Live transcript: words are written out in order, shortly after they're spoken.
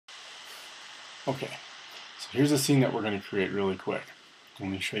Okay, so here's a scene that we're going to create really quick. Let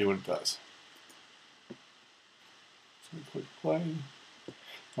me show you what it does. So we click play.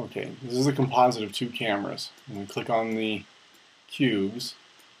 Okay, this is a composite of two cameras. When we click on the cubes,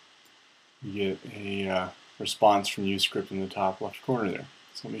 you get a response from uScript in the top left corner there.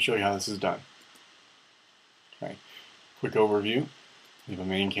 So let me show you how this is done. Okay, quick overview. We have a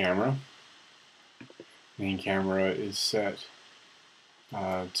main camera. Main camera is set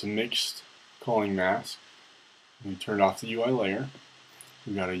to mixed culling mask. We turned off the UI layer.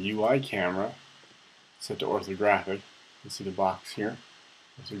 We've got a UI camera set to orthographic. You can see the box here.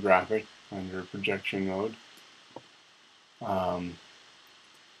 Orthographic under projection mode.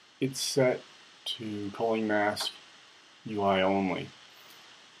 It's set to culling mask UI only.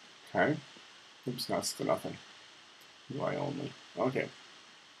 Okay. Oops, not set to nothing. UI only. Okay.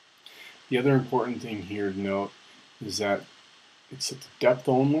 The other important thing here to note is that it's set to depth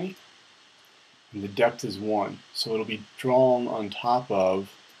only, and the depth is 1. So it'll be drawn on top of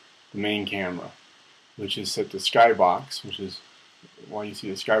the main camera, which is set to skybox, which is why you see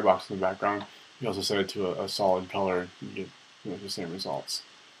the skybox in the background. You also set it to a solid color, you get pretty much the same results.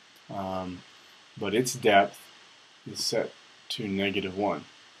 But its depth is set to -1.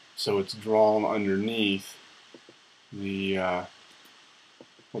 So it's drawn underneath the, well,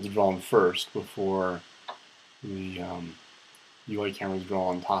 it's drawn first before the UI camera is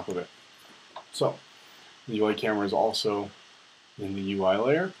drawn on top of it. So the UI camera is also in the UI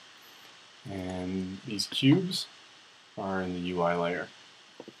layer, and these cubes are in the UI layer.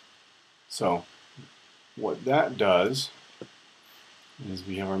 So what that does is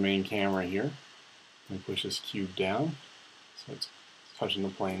we have our main camera here. We push this cube down, so it's touching the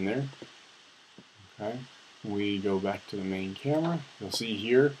plane there. Okay, we go back to the main camera. You'll see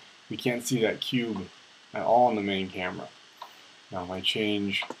here we can't see that cube at all in the main camera. Now if I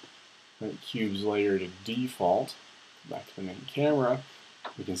change that cube's layer to default, back to the main camera,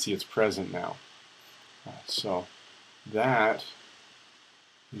 we can see it's present now. So that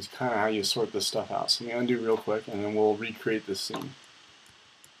is kind of how you sort this stuff out. So let me undo real quick, and then we'll recreate this scene.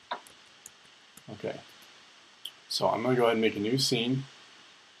 Okay, so I'm going to go ahead and make a new scene.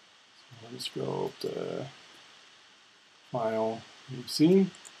 So let's go up to File, New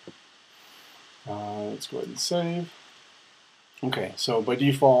Scene. Let's go ahead and save. Okay, so by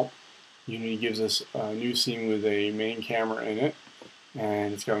default, Unity gives us a new scene with a main camera in it,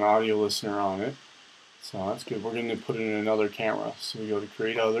 and it's got an audio listener on it. So that's good. We're going to put it in another camera. So we go to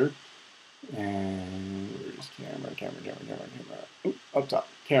Create Other, and where's camera? Oop, up top,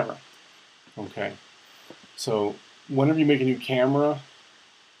 camera. Okay. So whenever you make a new camera,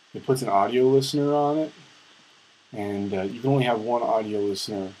 it puts an audio listener on it, and you can only have one audio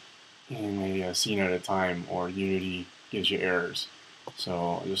listener in a scene at a time, or Unity gives you errors.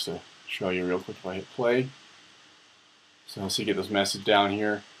 So just to show you real quick, if I hit play, so you get this message down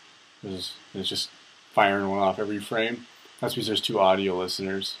here. It's just firing one off every frame. That's because there's two audio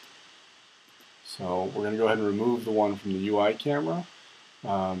listeners. So we're going to go ahead and remove the one from the UI camera,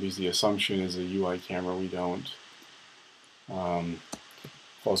 because the assumption is a UI camera. We don't.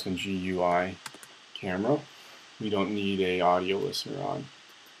 Falcon GUI camera. We don't need a audio listener on.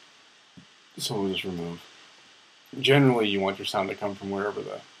 So we'll just remove. Generally, you want your sound to come from wherever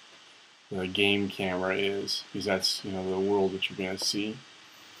the game camera is, because that's the world that you're going to see.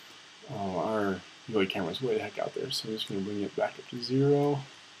 Our UI camera is way the heck out there, so I'm just going to bring it back up to 0.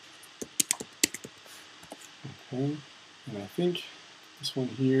 Okay, and I think this one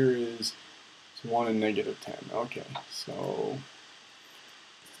here is 1 and -10. Okay, so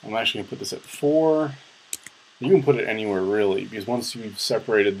I'm actually going to put this at 4. You can put it anywhere really, because once you've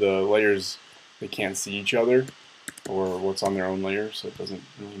separated the layers, they can't see each other or what's on their own layer, so it doesn't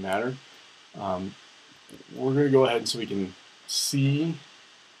really matter. We're going to go ahead so we can see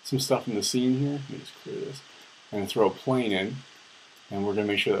some stuff in the scene here. Let me just clear this and throw a plane in, and we're going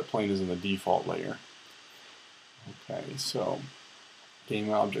to make sure that plane is in the default layer. Okay, so game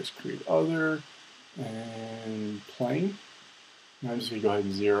objects, create other, and plane. And I'm just going to go ahead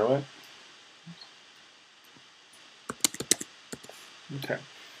and 0 it. Okay,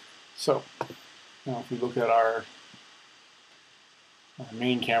 so now if we look at our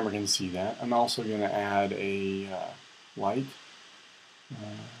main camera, can see that. I'm also going to add a light.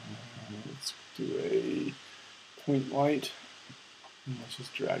 Let's do a point light. And let's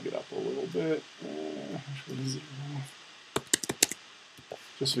just drag it up a little bit.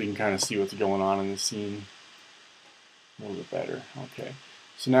 Just so we can kind of see what's going on in the scene a little bit better. Okay,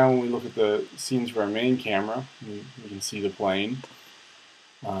 so now when we look at the scenes for our main camera, we can see the plane.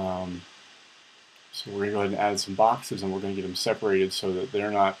 So we're going to go ahead and add some boxes, and we're going to get them separated so that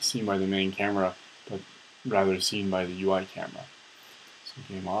they're not seen by the main camera, but rather seen by the UI camera. So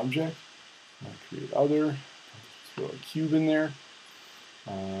game object, create other, throw a cube in there.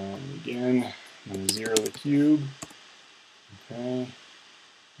 Again, I'm going to 0 the cube. Okay,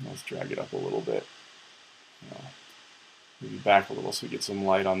 let's drag it up a little bit. Maybe back a little so we get some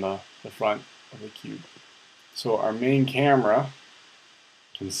light on the front of the cube. So our main camera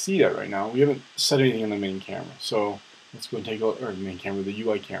can see that right now. We haven't set anything on the main camera. So let's go and take a look, or the main camera, the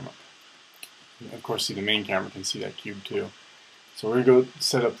UI camera. And of course, see the main camera can see that cube too. So we're going to go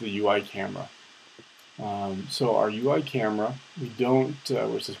set up the UI camera. So our UI camera, we don't,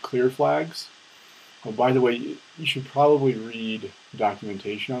 where it says clear flags. Oh, by the way, you should probably read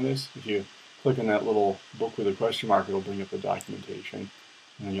documentation on this. If you click on that little book with a question mark, it'll bring up the documentation,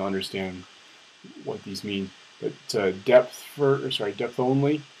 and then you'll understand what these mean. But depth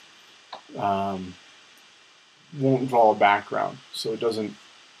only won't draw a background, so it doesn't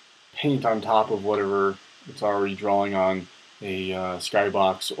paint on top of whatever it's already drawing on a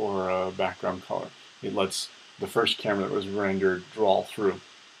skybox or a background color. It lets the first camera that was rendered draw through,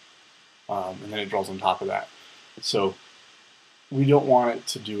 and then it draws on top of that. So we don't want it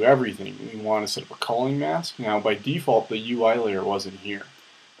to do everything. We want to set up a culling mask. Now, by default, the UI layer wasn't here.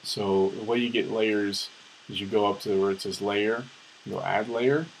 So the way you get layers is you go up to where it says Layer, you go Add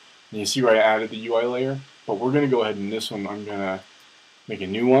Layer, and you see where I added the UI layer. But we're going to go ahead and this one, I'm going to make a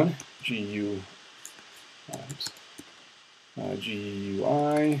new one, GUI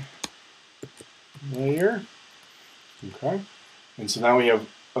layer. Okay, and so now we have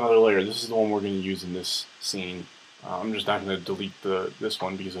another layer. This is the one we're going to use in this scene. I'm just not going to delete this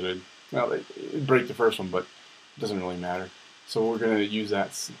one because it'd break the first one, but it doesn't really matter. So we're going to use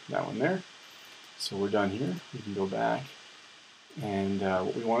that one there. So we're done here. We can go back, and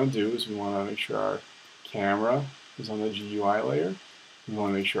what we want to do is we want to make sure our camera is on the GUI layer. We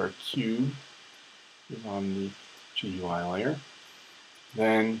want to make sure our cube is on the GUI layer.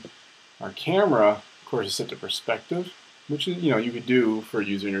 Then our camera, of course, is set to perspective, which is, you could do for a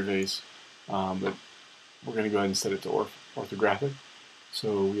user interface, but we're going to go ahead and set it to orthographic.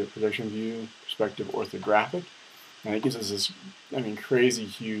 So we have projection view, perspective, orthographic, and it gives us this, crazy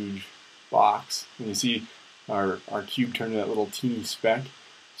huge box. And you see our cube turned into that little teeny speck.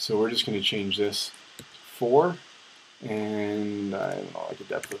 So we're just going to change this to 4, and I don't know, like a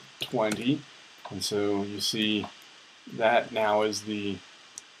depth of 20. And so you see that now is the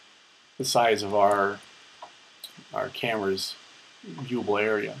size of our camera's viewable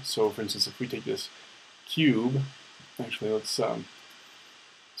area. So for instance, if we take this cube, actually let's so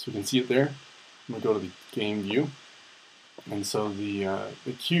we can see it there. I'm going to go to the game view, and so the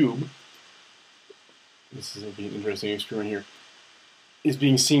cube, this is going to be an interesting experiment here, is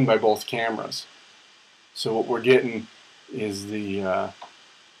being seen by both cameras. So what we're getting is the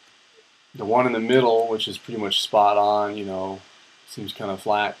one in the middle, which is pretty much spot on, seems kind of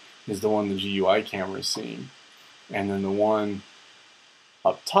flat, is the one the GUI camera is seeing. And then the one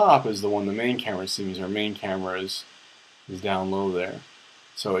up top is the one the main camera is seeing, because our main camera is down low there.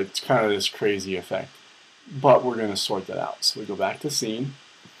 So it's kind of this crazy effect. But we're going to sort that out. So we go back to scene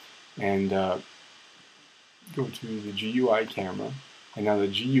and go to the GUI camera. And now the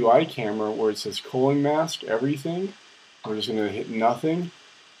GUI camera, where it says culling mask, everything, we're just going to hit nothing.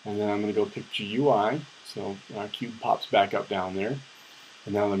 And then I'm going to go pick GUI. So our cube pops back up down there.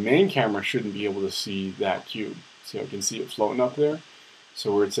 And now the main camera shouldn't be able to see that cube. So you can see it floating up there.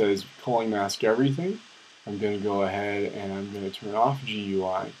 So where it says culling mask everything, I'm going to go ahead and I'm going to turn off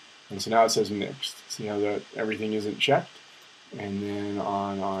GUI. And so now it says mixed. See how that everything isn't checked? And then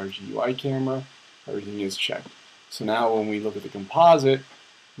on our GUI camera, everything is checked. So now when we look at the composite,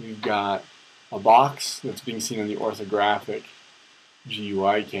 we've got a box that's being seen on the orthographic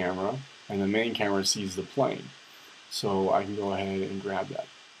GUI camera, and the main camera sees the plane. So I can go ahead and grab that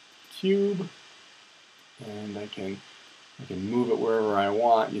cube, and I can move it wherever I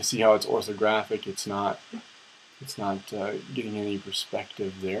want. You see how it's orthographic? It's not getting any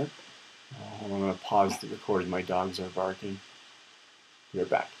perspective there. I'm going to pause the recording. My dogs are barking. We're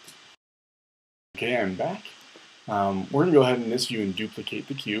back. Okay, I'm back. We're going to go ahead in this view and duplicate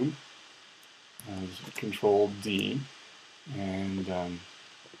the cube. Control D, and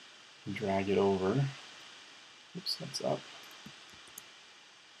drag it over. Oops, that's up.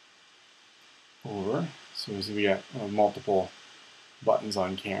 Over. So as we got multiple buttons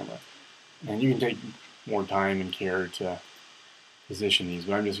on camera. And you can take more time and care to position these,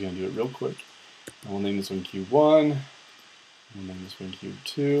 but I'm just going to do it real quick. And we'll name this one Cube 1, and name this one Cube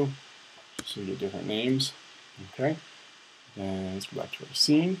 2, just so we get different names. Okay. Then let's go back to our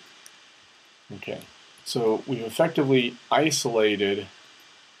scene. Okay, so we've effectively isolated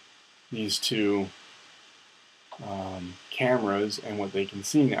these two cameras and what they can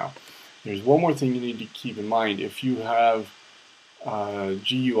see now. There's one more thing you need to keep in mind. If you have a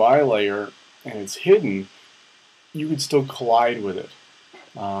GUI layer and it's hidden, you could still collide with it.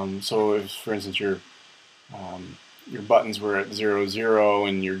 So if, for instance, your buttons were at 0, 0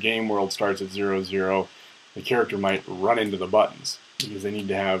 and your game world starts at 0, 0, the character might run into the buttons because they need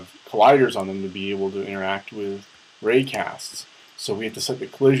to have colliders on them to be able to interact with raycasts. So we have to set the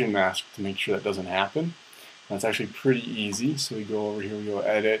collision mask to make sure that doesn't happen. That's actually pretty easy. So we go over here, we go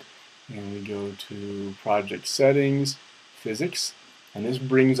Edit, and we go to Project Settings, Physics, and this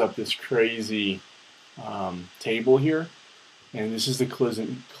brings up this crazy table here. And this is the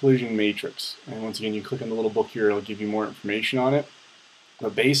collision matrix. And once again, you click on the little book here, it'll give you more information on it.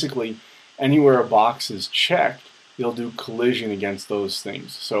 But basically, anywhere a box is checked, it'll do collision against those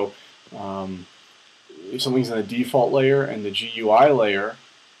things. So if something's in the default layer and the GUI layer,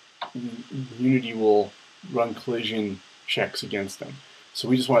 Unity will run collision checks against them. So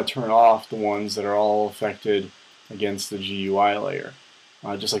we just want to turn off the ones that are all affected against the GUI layer.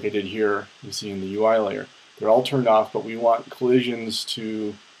 Just like I did here, you see in the UI layer. They're all turned off, but we want collisions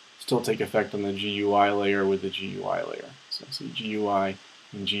to still take effect on the GUI layer with the GUI layer. So see GUI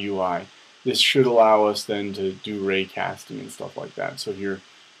and GUI. This should allow us then to do ray casting and stuff like that. So if you're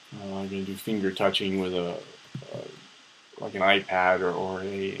going to do finger touching with like an iPad or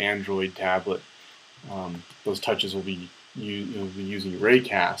a Android tablet, those touches will be using ray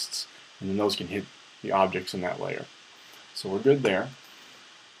casts, and then those can hit the objects in that layer. So we're good there.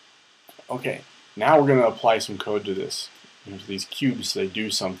 Okay, now we're going to apply some code to this, to these cubes, so they do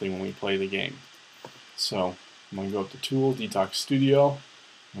something when we play the game. So I'm going to go up to Tools, Detox Studio,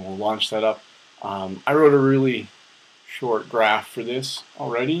 and we'll launch that up. I wrote a really short graph for this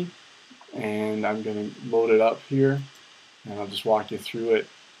already, and I'm going to load it up here, and I'll just walk you through it.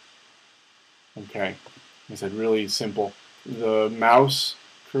 Okay, like I said, really simple. The mouse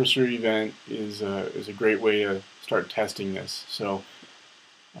cursor event is a great way to start testing this. So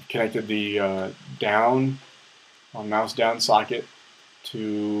I've connected the mouse down socket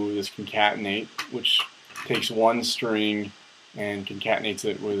to this concatenate, which takes one string and concatenates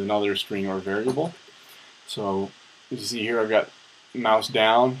it with another string or variable. So as you see here, I've got mouse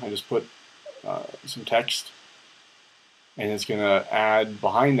down. I just put some text, and it's going to add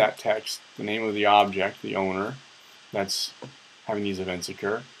behind that text the name of the object, the owner, that's having these events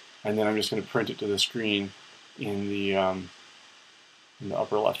occur, and then I'm just going to print it to the screen in the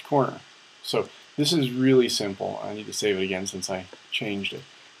upper left corner. So this is really simple. I need to save it again since I changed it.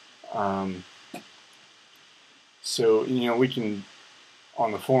 So we can,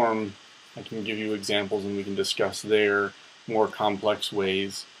 on the forum, I can give you examples and we can discuss there more complex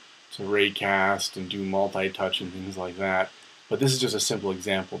ways to raycast and do multi-touch and things like that. But this is just a simple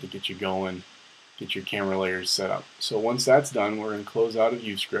example to get you going, get your camera layers set up. So once that's done, we're going to close out of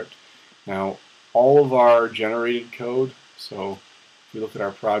uScript. Now, all of our generated code, so if we look at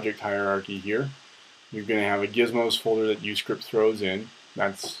our project hierarchy here, you're going to have a gizmos folder that uScript throws in.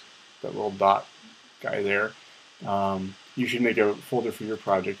 That's that little dot guy there. You should make a folder for your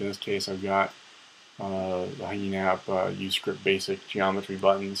project. In this case, I've got the Hanging App uScript basic geometry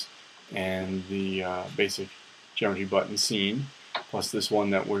buttons and the basic geometry button scene, plus this one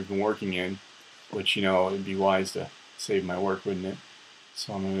that we've been working in, which it'd be wise to save my work, wouldn't it?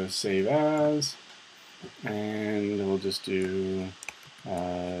 So I'm going to save as, and we'll just do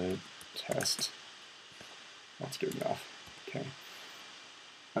test. That's good enough. Okay,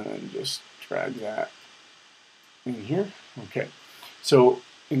 and then just drag that in here. Okay, so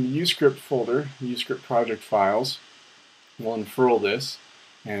in the uScript folder, the uScript project files, we'll unfurl this,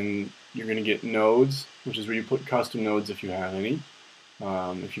 and you're going to get nodes, which is where you put custom nodes if you have any,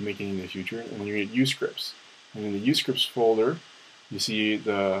 if you make any in the future, and then you're going to get uScripts. And in the uScripts folder, you see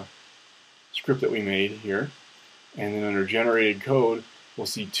the script that we made here, and then under generated code, we'll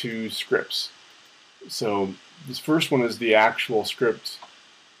see two scripts. So this first one is the actual script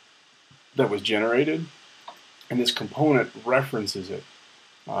that was generated, and this component references it.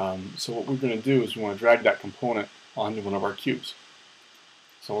 So what we're going to do is we want to drag that component onto one of our cubes.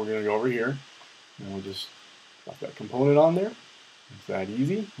 So we're going to go over here, and we'll just drop that component on there. It's that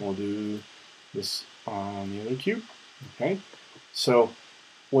easy. We'll do this on the other cube. Okay. So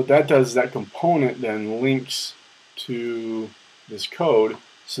what that does is that component then links to this code,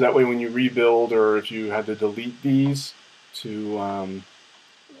 so that way when you rebuild, or if you had to delete these to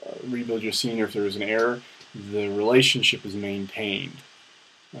rebuild your scene, or if there was an error, the relationship is maintained.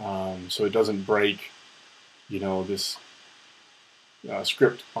 So it doesn't break, this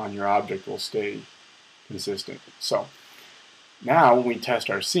script on your object will stay consistent. So now when we test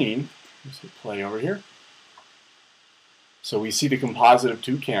our scene, let's hit play over here. So we see the composite of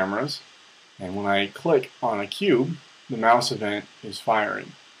two cameras, and when I click on a cube, the mouse event is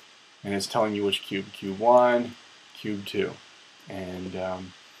firing, and it's telling you which cube, cube 1, cube 2. And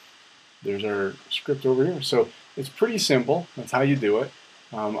there's our script over here. So it's pretty simple. That's how you do it.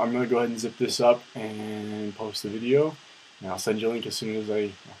 I'm going to go ahead and zip this up and post the video. And I'll send you a link as soon as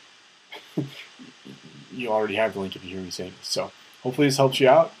I... you already have the link if you hear me saying this. So hopefully this helps you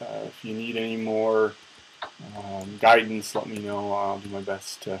out. If you need any more guidance, let me know. I'll do my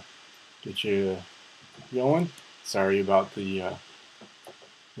best to get you going. Sorry about the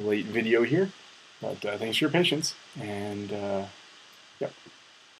late video here, but thanks for your patience. And yep.